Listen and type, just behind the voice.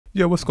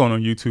Yo, what's going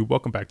on YouTube?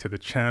 Welcome back to the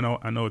channel.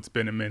 I know it's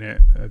been a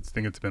minute. I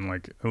think it's been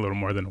like a little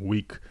more than a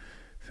week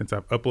since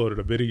I've uploaded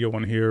a video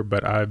on here,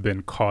 but I've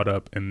been caught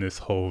up in this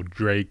whole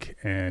Drake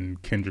and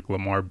Kendrick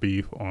Lamar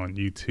beef on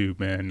YouTube,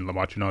 man. I'm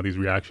watching all these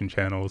reaction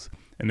channels,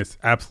 and it's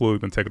absolutely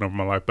been taking over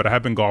my life. But I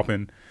have been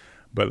golfing.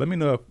 But let me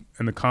know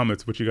in the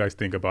comments what you guys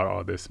think about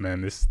all this,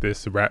 man.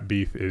 This rap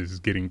beef is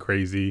getting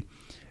crazy.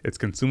 It's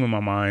consuming my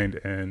mind,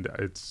 and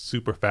it's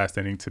super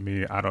fascinating to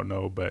me. I don't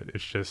know, but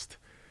it's just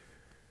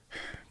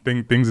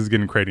things is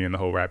getting crazy in the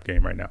whole rap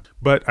game right now.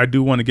 But I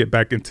do want to get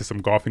back into some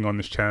golfing on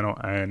this channel,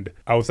 and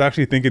I was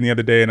actually thinking the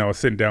other day, and I was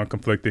sitting down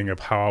conflicting of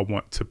how I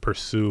want to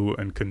pursue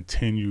and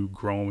continue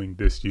growing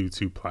this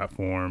YouTube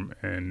platform.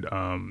 And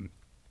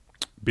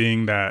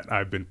being that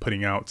I've been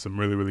putting out some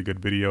really good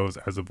videos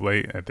as of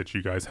late that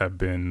you guys have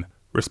been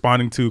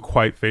responding to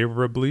quite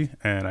favorably,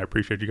 and I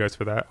appreciate you guys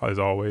for that as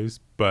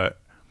always.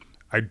 But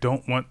I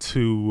don't want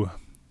to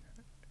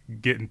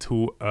get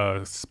into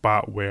a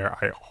spot where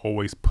I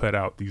always put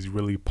out these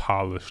really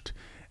polished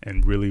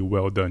and really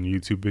well done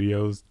YouTube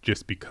videos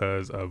just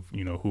because of,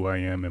 you know, who I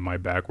am and my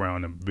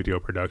background in video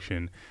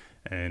production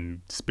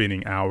and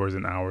spending hours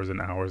and hours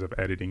and hours of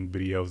editing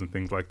videos and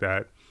things like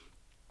that.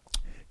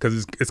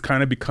 Because it's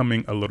kind of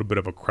becoming a little bit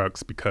of a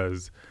crux,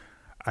 because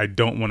I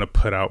don't want to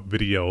put out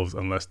videos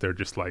unless they're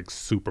just like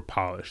super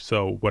polished.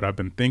 So what I've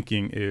been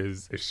thinking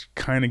is it's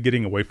kind of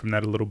getting away from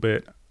that a little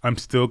bit. I'm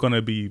still going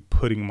to be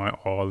putting my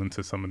all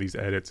into some of these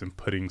edits and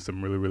putting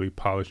some really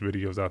polished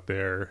videos out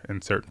there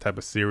in certain type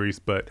of series.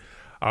 But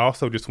I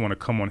also just want to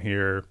come on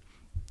here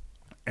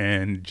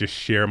and just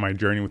share my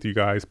journey with you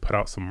guys, put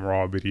out some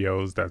raw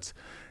videos that's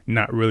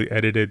not really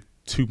edited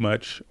too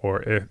much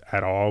or if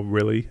at all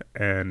really,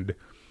 and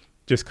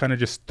just kind of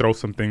just throw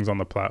some things on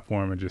the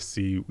platform and just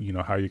see, you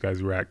know, how you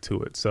guys react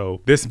to it.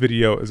 So this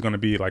video is going to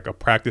be like a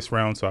practice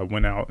round. So I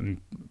went out and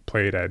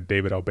played at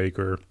David L.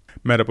 Baker,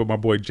 met up with my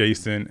boy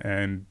Jason,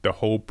 and the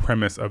whole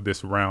premise of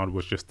this round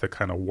was just to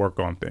kind of work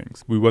on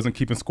things. We wasn't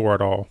keeping score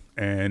at all,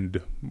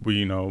 and we,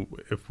 you know,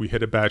 if we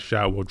hit a bad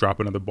shot, we'll drop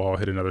another ball,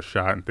 hit another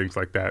shot, and things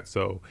like that.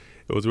 So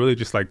it was really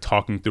just like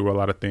talking through a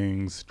lot of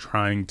things,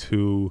 trying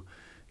to,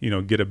 you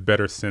know, get a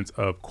better sense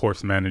of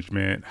course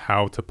management,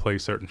 how to play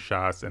certain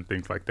shots and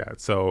things like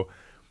that. So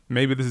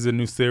maybe this is a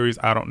new series,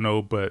 I don't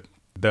know, but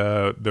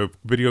the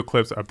video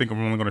clips, I think I'm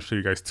only going to show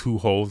you guys 2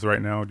 holes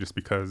right now just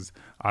because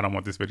I don't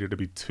want this video to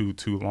be too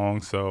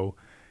long. So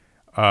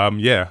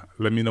yeah,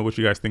 let me know what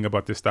you guys think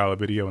about this style of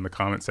video in the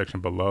comment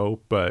section below.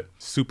 But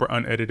super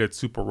unedited,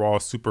 super raw,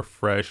 super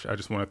fresh. I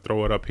just want to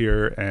throw it up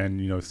here and,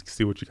 you know,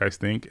 see what you guys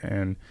think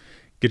and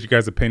get you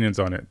guys' opinions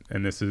on it.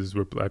 And this is,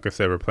 like I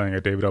said, we're playing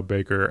at David L.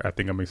 Baker. I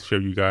think I'm going to show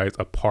you guys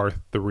a par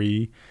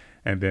 3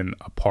 and then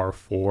a par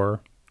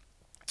 4,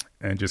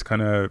 and just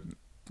kind of,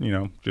 you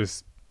know,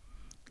 just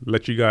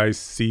let you guys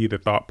see the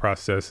thought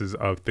processes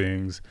of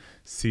things,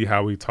 see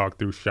how we talk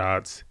through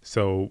shots.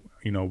 So,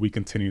 you know, we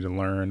continue to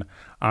learn.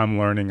 I'm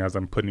learning as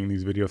I'm putting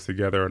these videos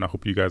together, and I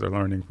hope you guys are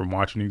learning from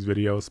watching these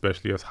videos,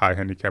 especially us high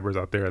handicappers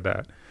out there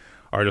that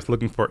are just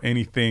looking for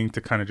anything to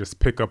kind of just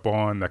pick up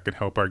on that can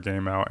help our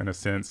game out in a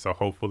sense. So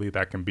hopefully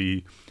that can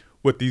be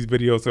what these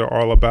videos are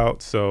all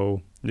about.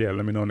 So yeah,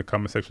 let me know in the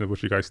comment section of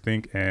what you guys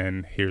think,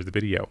 and here's the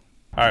video.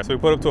 All right, so we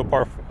put up to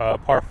a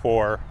par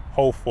 4,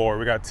 hole 4.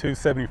 We got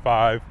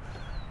 275,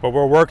 but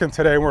we're working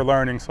today, we're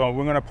learning. So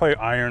we're gonna play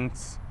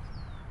irons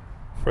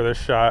for this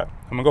shot.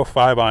 I'm gonna go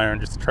 5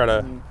 iron just to try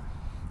to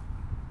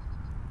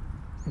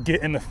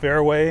get in the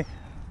fairway,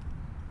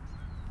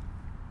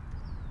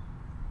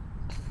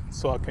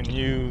 so I can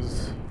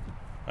use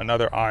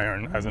another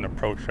iron as an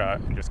approach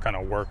shot and just kind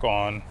of work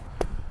on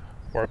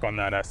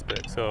that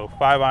aspect. So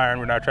 5 iron,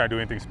 we're not trying to do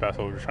anything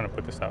special, we're just trying to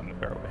put this out in the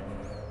fairway.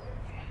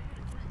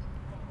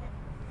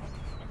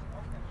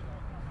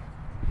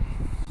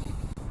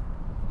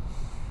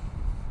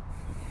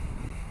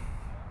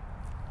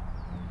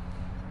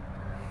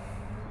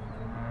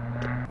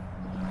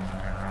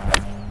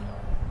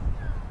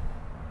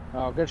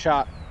 Oh, good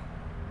shot.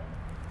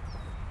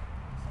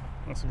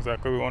 That's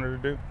exactly what we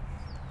wanted to do.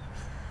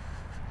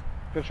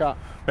 Good shot.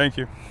 Thank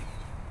you.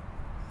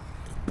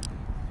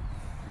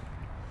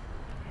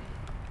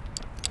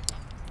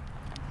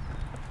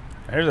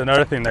 Here's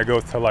another thing that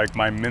goes to like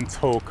my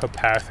mental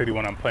capacity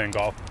when I'm playing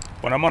golf.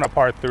 When I'm on a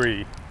par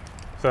 3,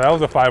 so that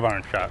was a 5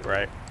 iron shot,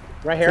 right?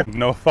 Right here?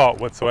 No thought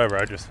whatsoever.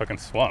 I just fucking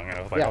swung, and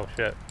I was like, oh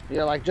shit.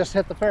 You're like, just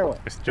hit the fairway.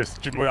 It's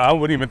just I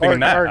wouldn't even think of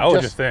that. I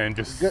was just saying,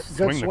 just good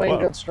swing the swing,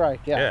 club. good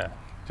strike. Yeah,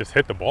 just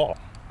hit the ball.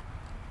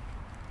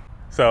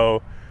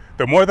 So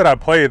the more that I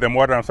play, the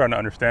more that I'm starting to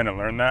understand and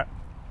learn that.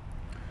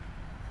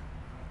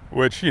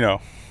 Which, you know,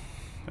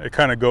 it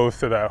kind of goes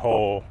to that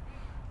whole,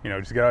 you know,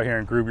 just get out here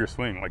and groove your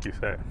swing, like you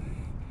said.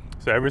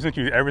 So ever since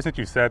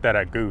you said that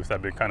at Goose,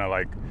 I've been kind of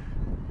like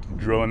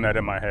drilling that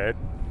in my head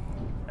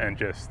and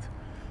just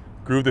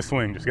groove the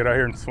swing. Just get out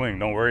here and swing.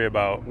 Don't worry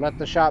about. Let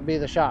the shot be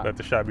the shot. Let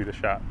the shot be the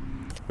shot.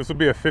 This would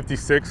be a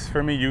 56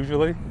 for me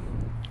usually.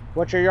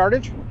 What's your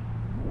yardage?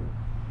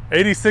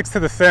 86 to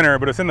the center,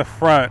 but it's in the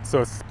front, so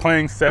it's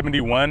playing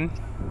 71.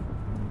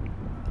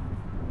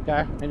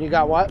 Okay, and you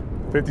got what?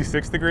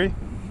 56 degree.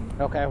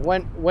 Okay.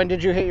 When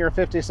did you hit your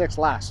 56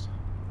 last?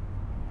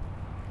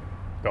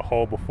 The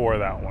hole before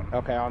that one.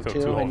 Okay, on So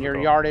 2, holes and your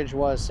ago. yardage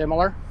was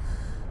similar?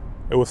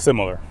 It was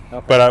similar.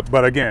 Okay.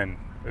 But again,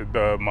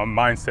 my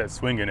mindset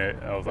swinging it,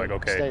 I was like,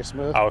 okay. Stay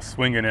smooth. I was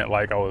swinging it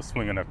like I was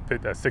swinging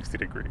a 60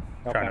 degree,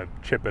 trying to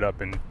chip it up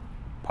and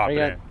pop it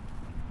in.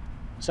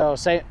 So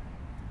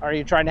are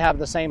you trying to have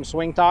the same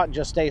swing thought,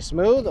 just stay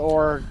smooth,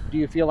 or do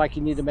you feel like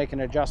you need to make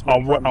an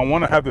adjustment? I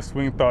want to have the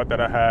swing thought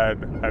that I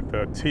had at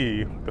the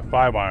tee, the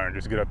 5-iron,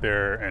 just get up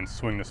there and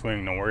swing the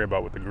swing, don't worry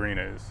about what the green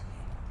is.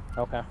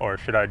 Okay. Or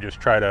should I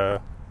just try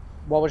to...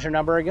 What was your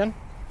number again?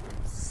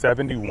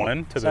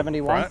 71 to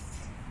 71? the front?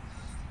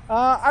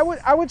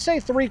 I would say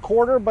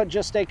 3/4, but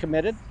just stay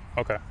committed.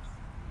 Okay.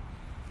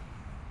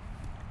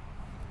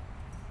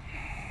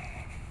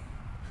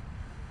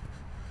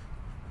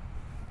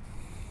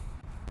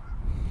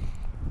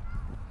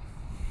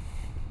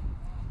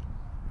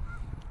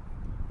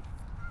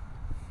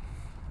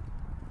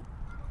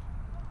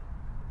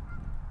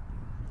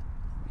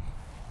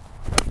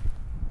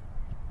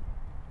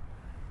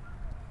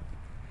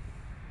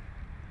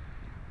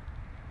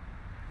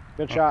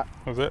 Good shot.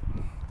 Was it?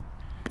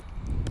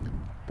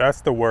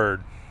 That's the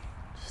word.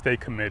 Stay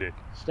committed.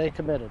 Stay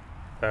committed.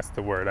 That's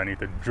the word I need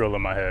to drill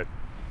in my head.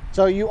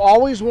 So you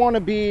always want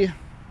to be,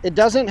 it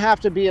doesn't have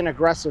to be an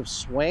aggressive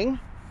swing,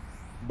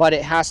 but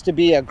it has to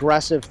be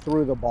aggressive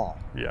through the ball.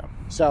 Yeah.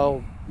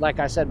 So like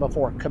I said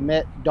before,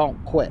 commit,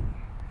 don't quit.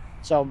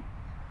 So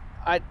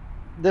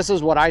this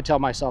is what I tell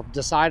myself: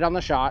 decide on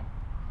the shot,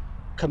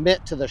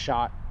 commit to the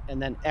shot,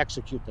 and then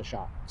execute the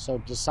shot. So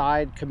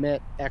decide,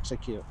 commit,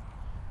 execute.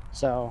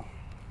 So,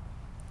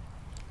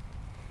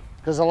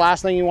 because the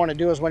last thing you want to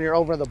do is when you're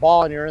over the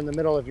ball and you're in the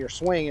middle of your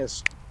swing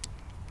is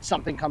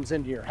something comes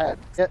into your head.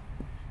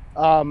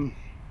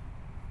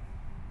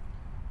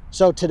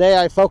 So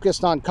today I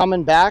focused on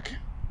coming back,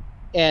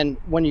 and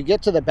when you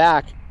get to the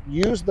back,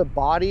 use the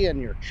body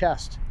and your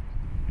chest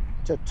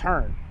to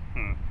turn.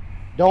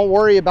 Don't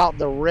worry about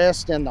the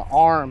wrist and the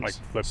arms. Like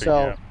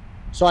flipping,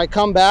 So I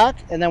come back,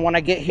 and then when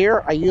I get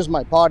here, I use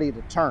my body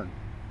to turn.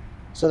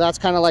 So that's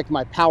kind of like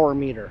my power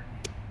meter,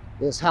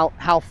 is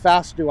how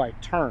fast do I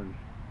turn.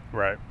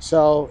 Right.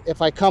 So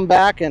if I come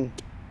back and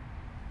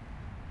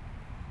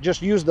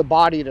just use the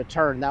body to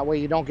turn, that way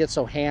you don't get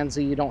so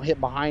handsy, you don't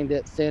hit behind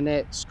it, thin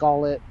it,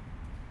 skull it.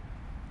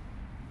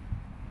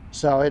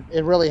 So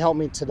it really helped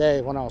me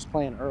today when I was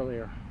playing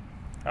earlier.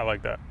 I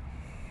like that.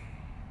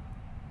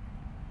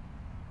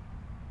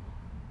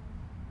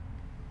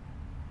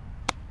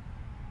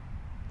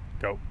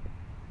 Go.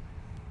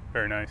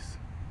 Very nice.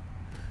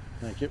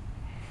 Thank you.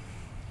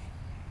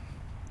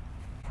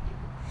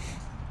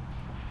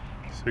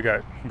 So we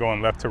got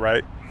going left to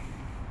right.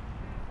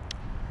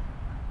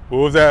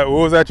 What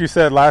was that you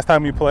said last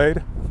time you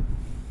played?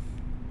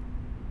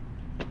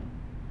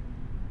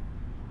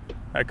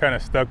 That kind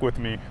of stuck with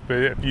me. But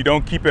if you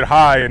don't keep it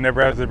high, it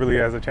never really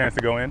has a chance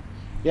to go in.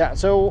 Yeah,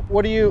 so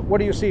what do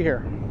you see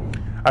here?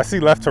 I see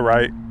left to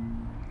right.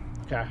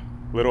 Okay.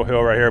 Little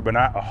hill right here, but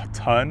not a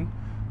ton.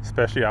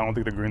 Especially, I don't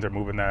think the greens are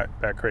moving that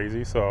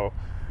crazy. So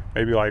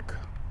maybe like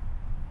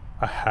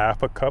a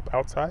half a cup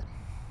outside.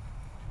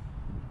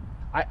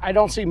 I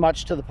don't see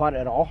much to the putt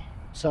at all.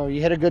 So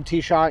you hit a good tee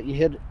shot, you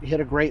hit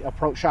a great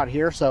approach shot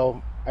here.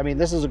 So I mean,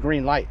 this is a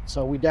green light.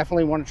 So we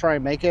definitely want to try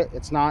and make it.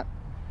 It's not,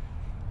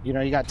 you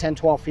know, you got 10,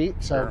 12 feet.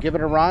 So Sure. give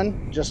it a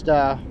run. Just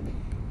don't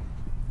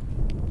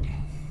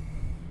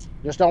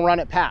run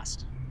it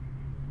past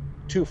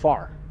too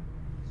far.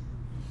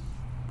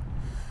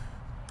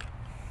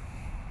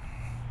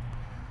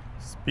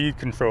 Speed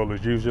control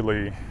is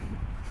usually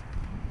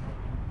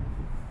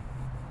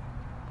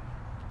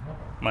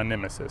my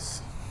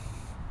nemesis.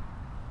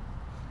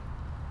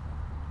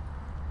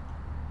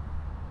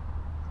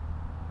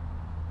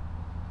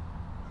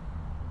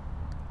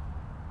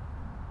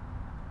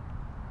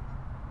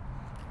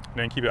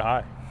 Then keep it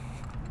high.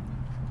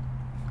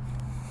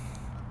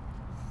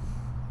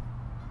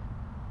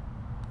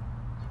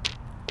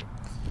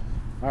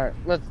 All right,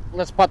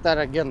 let's putt that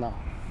again though.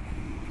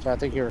 So I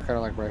think you're kind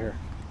of like right here.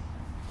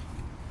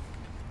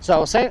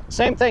 So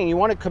same thing. You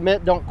want to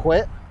commit, don't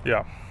quit.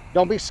 Yeah.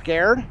 Don't be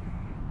scared.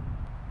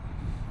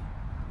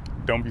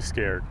 Don't be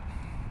scared.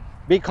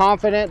 Be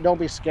confident, don't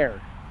be scared.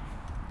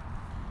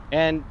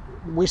 And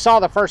we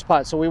saw the first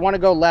putt, so we want to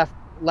go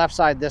left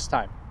side this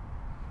time.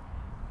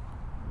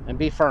 And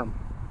be firm.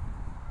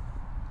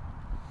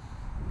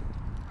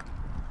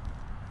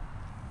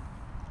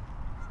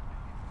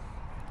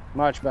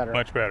 Much better.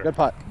 Much better. Good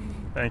putt.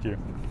 Thank you.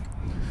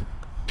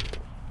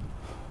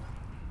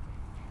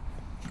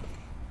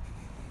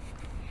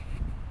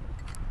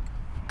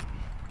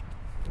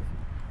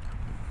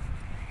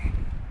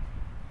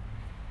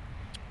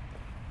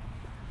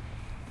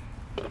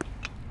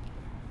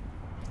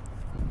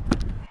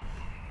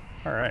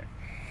 All right,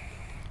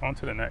 on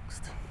to the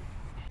next.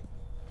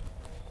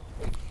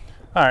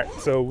 All right,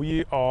 so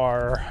we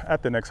are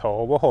at the next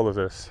hole. What hole is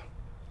this?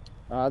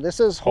 This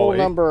is hole eight.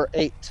 number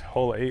 8.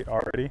 Hole 8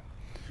 already.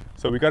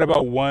 So we got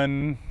about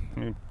one,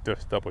 let me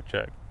just double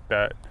check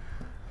that.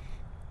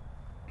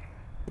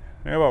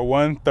 Yeah, about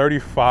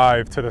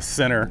 135 to the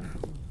center.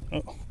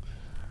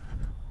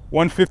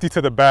 150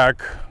 to the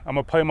back. I'm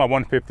gonna play my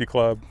 150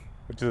 club,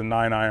 which is a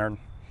 9-iron.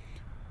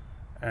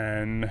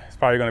 And it's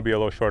probably gonna be a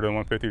little shorter than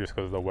 150 just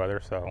because of the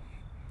weather, so.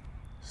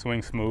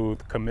 Swing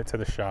smooth, commit to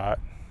the shot.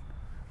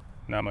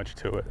 Not much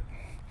to it.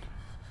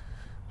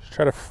 Just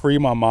try to free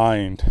my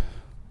mind.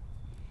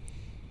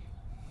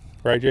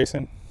 Right,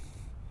 Jason?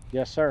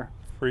 Yes, sir.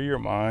 Free your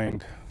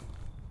mind.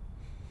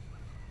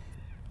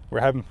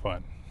 We're having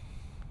fun.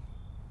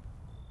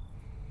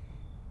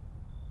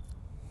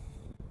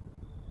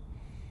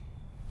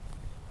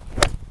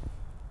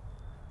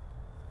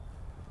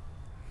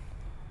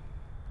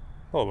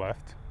 Go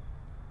left.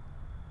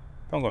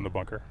 Don't go in the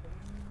bunker.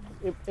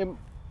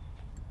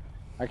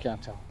 I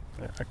can't tell.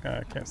 Yeah,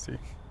 I can't see.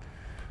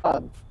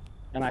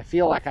 And I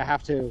feel like I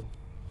have to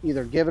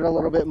either give it a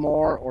little bit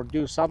more or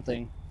do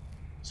something.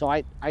 So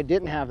I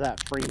didn't have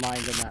that free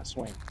mind in that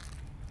swing.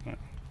 Right.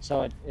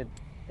 So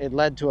it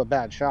led to a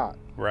bad shot.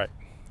 Right.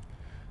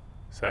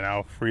 So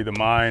now free the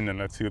mind and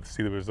let's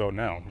see the result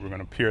now. We're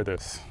gonna peer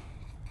this.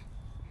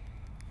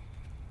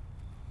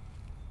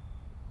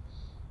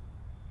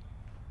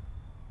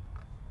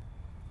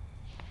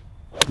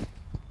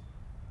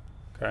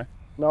 Okay.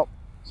 Nope,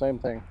 same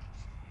thing.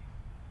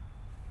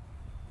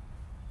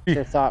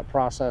 Your thought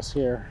process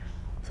here.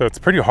 So it's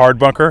a pretty hard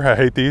bunker. I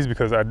hate these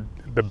because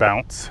the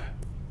bounce.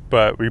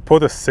 But we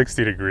pulled a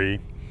 60 degree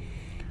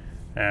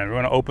and we're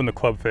gonna open the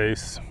club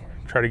face,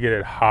 try to get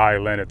it high,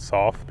 land it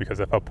soft,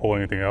 because if I pull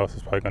anything else,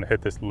 it's probably gonna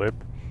hit this lip.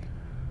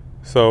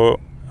 So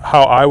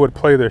how I would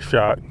play this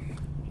shot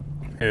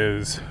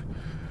is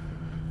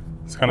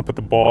just kind of put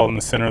the ball in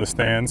the center of the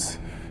stands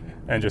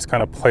and just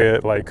kind of play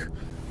it like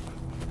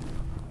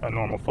a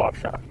normal flop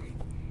shot.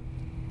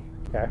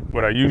 Okay.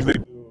 What I usually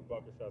do with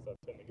bunker shots,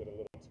 I tend to get a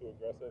little too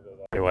aggressive.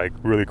 I like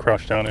really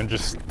crouch down and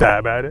just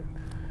stab at it.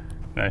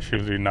 And that's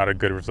usually not a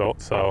good result.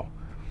 So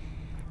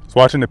I was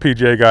watching the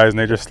PGA guys and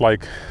they just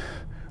like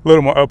a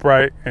little more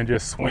upright and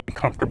just swing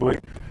comfortably.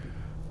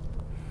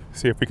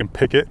 See if we can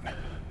pick it.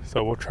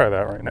 So we'll try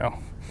that right now.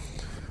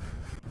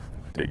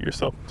 Dig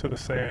yourself to the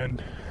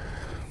sand.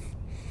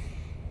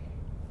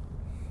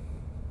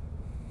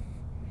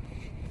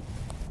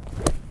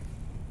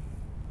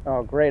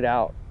 Oh, great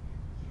out.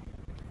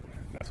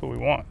 That's what we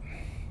want.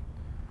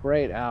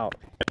 Great out.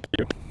 Thank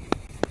you.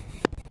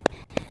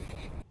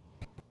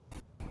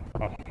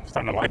 Oh, it's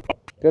starting to light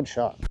up. Good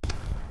shot.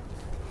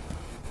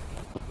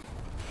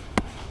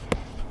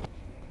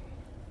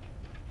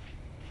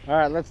 All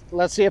right,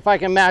 let's see if I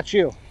can match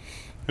you.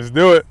 Let's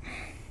do it.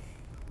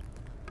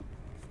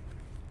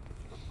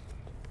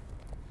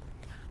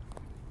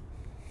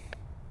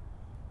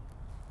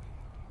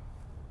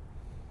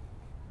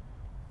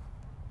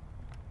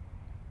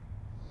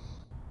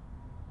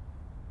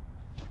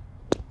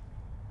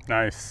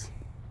 Nice.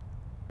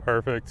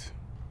 Perfect.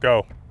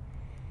 Go.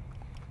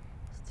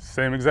 It's the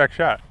same exact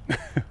shot.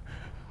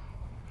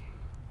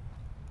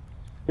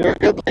 You're a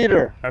good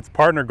leader. That's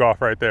partner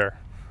golf right there.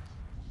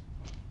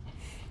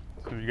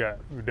 So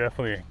we're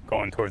definitely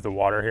going towards the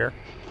water here.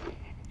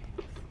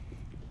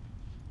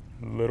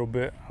 A little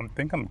bit. I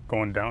think I'm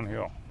going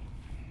downhill.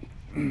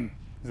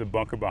 There's a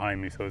bunker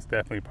behind me, so it's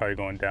definitely probably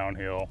going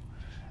downhill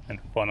and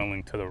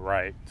funneling to the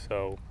right.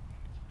 So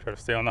try to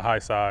stay on the high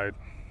side,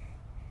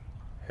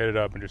 hit it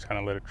up and just kind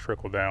of let it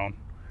trickle down.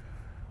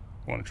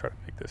 I want to try to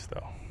make this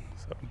though.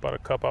 So about a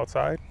cup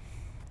outside.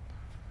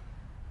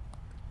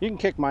 You can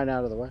kick mine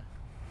out of the way.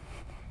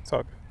 It's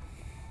all good.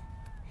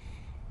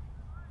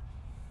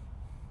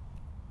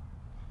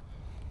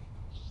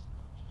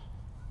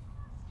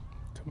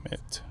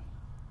 Commit.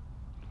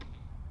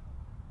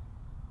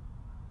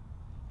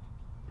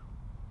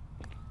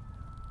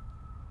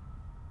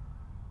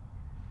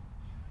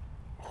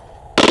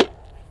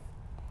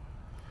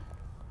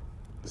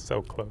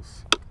 So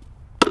close.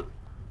 All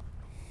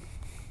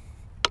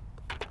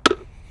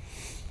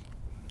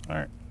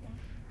right.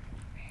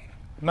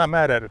 I'm not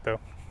mad at it though.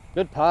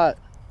 Good putt.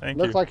 Thank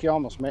you. Looks like you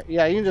almost made.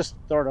 Yeah, you can just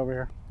throw it over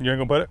here. You ain't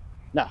gonna put it?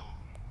 No.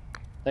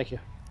 Thank you.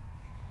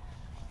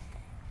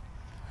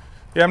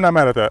 Yeah, I'm not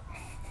mad at that.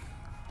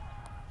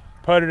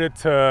 Putted it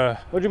to.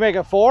 What'd you make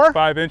it, 4?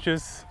 5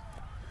 inches.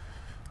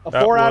 A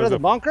 4 out of the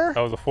bunker?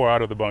 That was a 4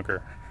 out of the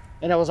bunker.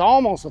 And it was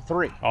almost a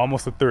 3.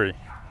 Almost a 3.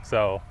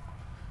 So,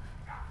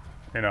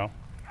 you know.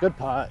 Good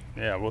putt.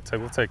 Yeah, we'll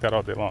take that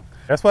all day long.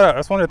 That's one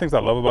of the things I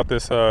love about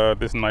this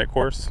this night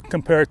course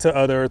compared to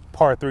other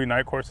par 3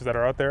 night courses that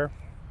are out there.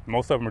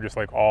 Most of them are just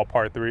like all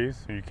par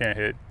 3s, so you can't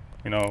hit,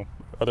 you know,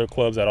 other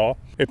clubs at all.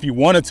 If you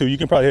wanted to, you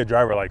can probably hit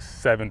driver like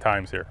 7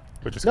 times here,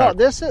 which is no.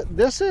 This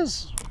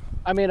is,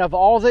 I mean, of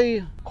all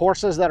the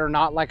courses that are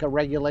not like a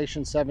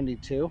regulation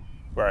 72,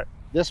 right?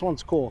 This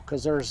one's cool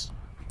because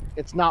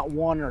it's not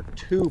 1 or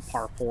 2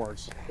 par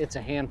 4s. It's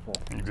a handful.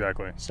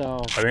 Exactly. So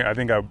I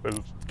think I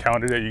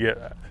counted it. You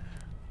get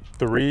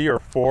 3 or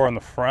 4 on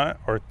the front,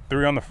 or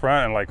 3 on the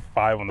front and like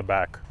 5 on the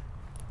back.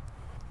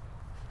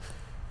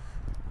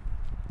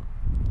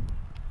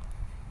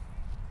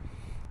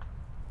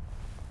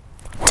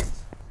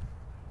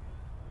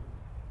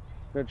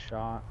 good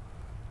shot.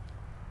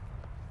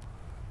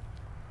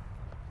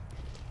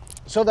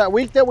 So that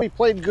week that we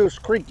played Goose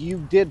Creek,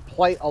 you did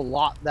play a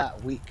lot that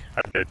week.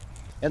 I did.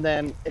 And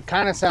then it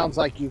kind of sounds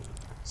like you've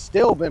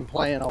still been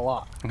playing a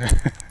lot.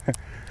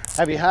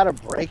 Have you had a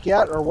break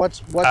yet, or what's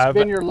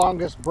been your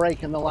longest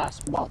break in the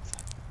last month?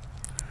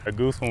 A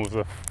Goose one was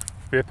the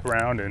 5th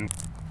round in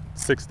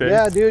 6 days.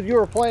 Yeah, dude, you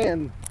were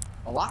playing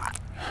a lot.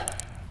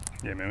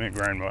 Yeah, man, we ain't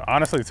grinding. But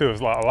honestly, too, a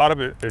lot of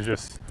it is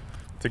just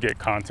to get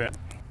content.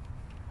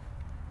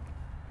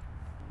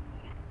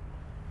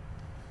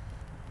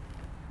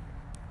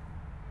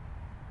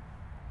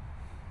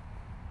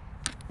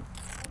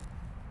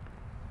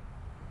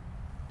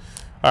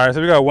 All right,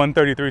 so we got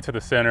 133 to the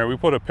center. We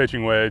put a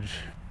pitching wedge.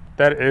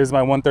 That is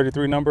my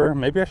 133 number.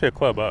 Maybe I should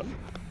club up.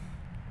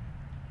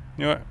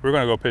 You know what? We're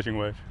gonna go pitching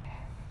wedge.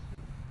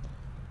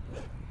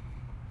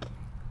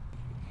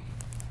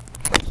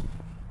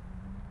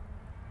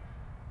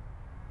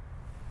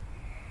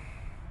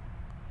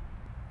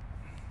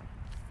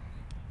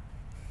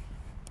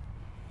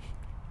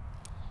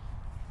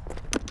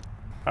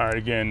 All right,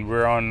 again,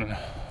 we're on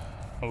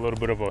a little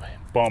bit of a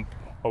bump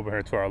over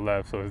here to our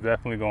left, so it's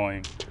definitely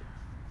going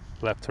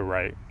left to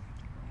right.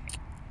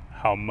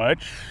 How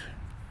much?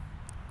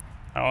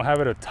 I don't have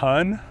it a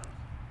ton.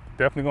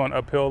 Definitely going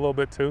uphill a little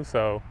bit too,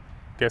 so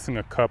guessing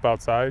a cup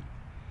outside.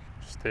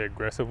 Just stay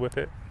aggressive with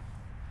it.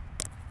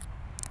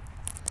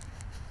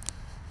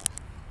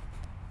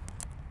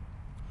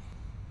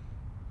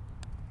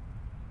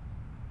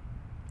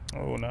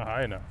 Oh, not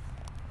high enough.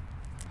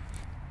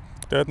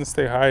 Doesn't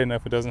stay high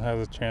enough, it doesn't have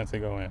a chance to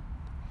go in.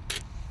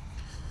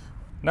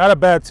 Not a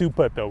bad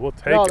 2-putt though, we'll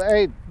take it.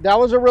 Hey, that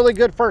was a really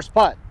good first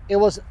putt. It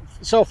was,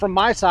 so from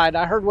my side,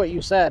 I heard what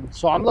you said.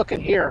 So I'm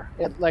looking here,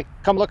 like,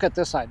 come look at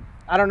this side.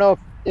 I don't know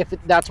if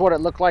that's what it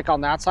looked like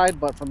on that side,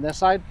 but from this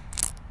side,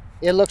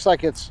 it looks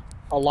like it's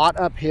a lot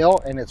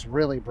uphill and it's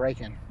really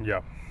breaking.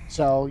 Yeah.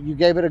 So you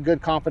gave it a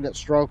good confident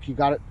stroke. You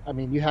got it, I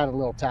mean, you had a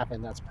little tap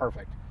in, that's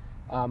perfect.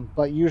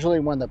 But usually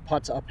when the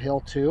putt's uphill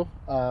too,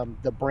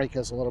 the break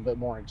is a little bit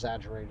more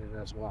exaggerated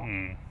as well.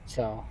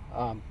 So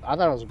I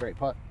thought it was a great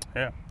putt.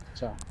 Yeah.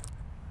 So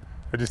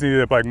I just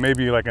needed like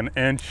maybe like an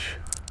inch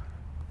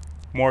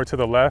more to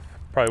the left,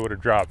 probably would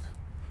have dropped.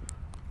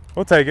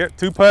 We'll take it.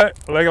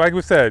 2-putt, like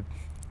we said,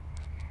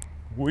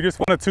 we just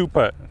want a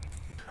 2-putt.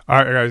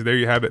 All right, guys, there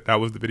you have it. That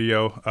was the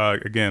video.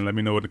 Again, let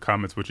me know in the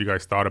comments what you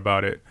guys thought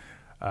about it.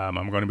 I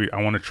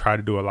want to try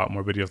to do a lot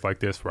more videos like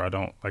this where I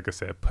don't, like I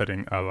said,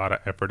 putting a lot of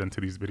effort into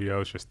these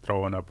videos, just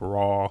throwing up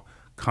raw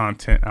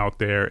content out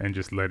there and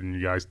just letting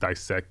you guys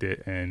dissect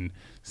it and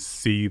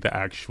see the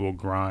actual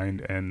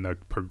grind and the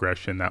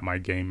progression that my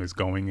game is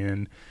going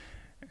in.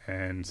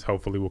 And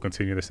hopefully we'll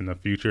continue this in the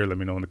future. Let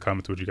me know in the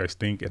comments what you guys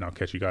think, and I'll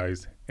catch you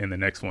guys in the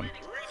next one.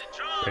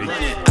 Peace.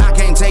 I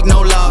can't take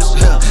no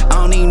loss. I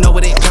don't even know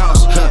what it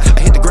costs. I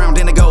hit the ground,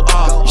 then it go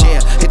off.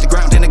 Yeah, hit the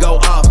ground, then it go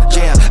off.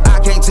 Yeah, I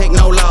can't take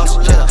no loss.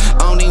 I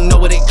don't even know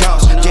what it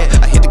costs. Yeah,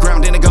 I hit the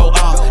ground, then it go off.